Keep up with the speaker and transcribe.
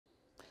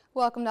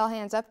Welcome to All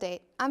Hands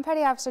Update. I'm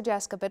Petty Officer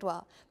Jessica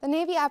Bidwell. The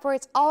Navy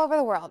operates all over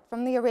the world,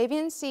 from the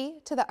Arabian Sea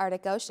to the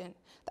Arctic Ocean.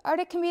 The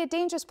Arctic can be a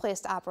dangerous place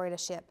to operate a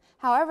ship.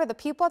 However, the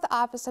people at the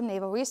Office of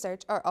Naval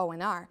Research, or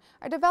ONR,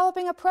 are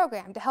developing a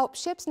program to help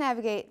ships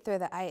navigate through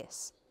the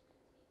ice.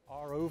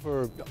 Our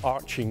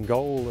overarching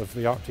goal of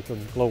the Arctic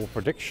and Global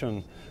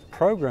Prediction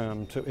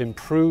program to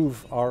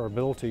improve our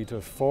ability to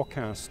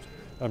forecast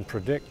and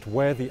predict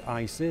where the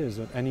ice is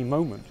at any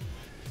moment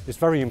is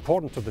very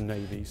important to the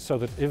Navy, so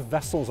that if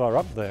vessels are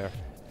up there,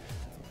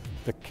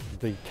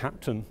 the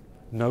captain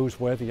knows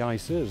where the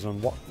ice is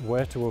and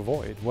where to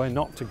avoid, where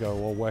not to go,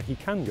 or where he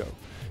can go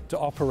to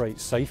operate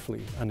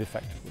safely and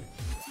effectively.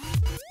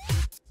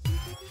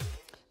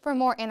 For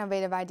more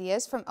innovative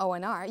ideas from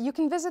ONR, you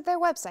can visit their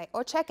website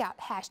or check out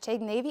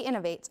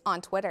 #NavyInnovates on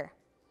Twitter.